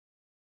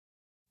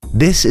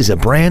This is a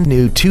brand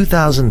new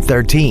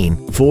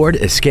 2013 Ford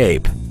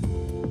Escape.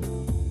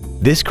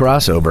 This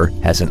crossover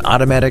has an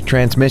automatic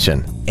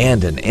transmission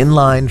and an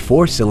inline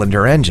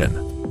 4-cylinder engine.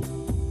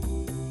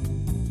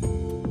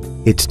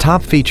 Its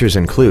top features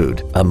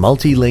include a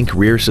multi-link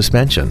rear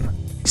suspension,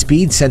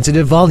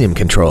 speed-sensitive volume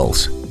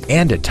controls,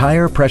 and a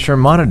tire pressure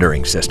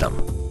monitoring system.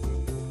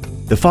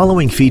 The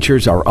following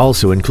features are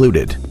also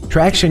included: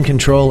 traction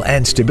control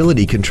and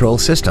stability control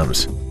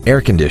systems,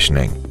 air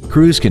conditioning,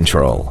 cruise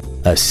control,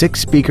 a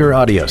 6-speaker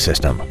audio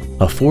system,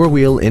 a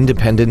 4-wheel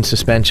independent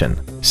suspension,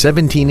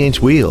 17-inch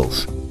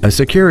wheels, a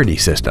security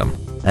system,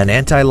 an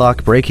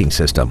anti-lock braking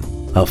system,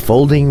 a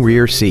folding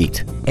rear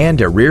seat,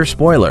 and a rear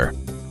spoiler.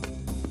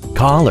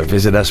 Call or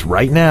visit us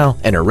right now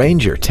and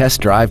arrange your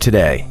test drive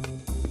today.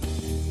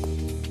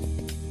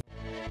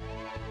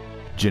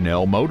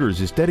 Jannell Motors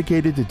is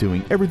dedicated to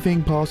doing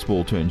everything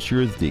possible to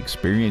ensure that the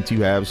experience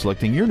you have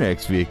selecting your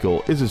next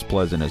vehicle is as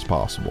pleasant as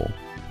possible.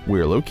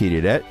 We're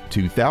located at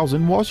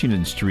 2000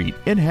 Washington Street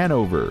in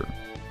Hanover.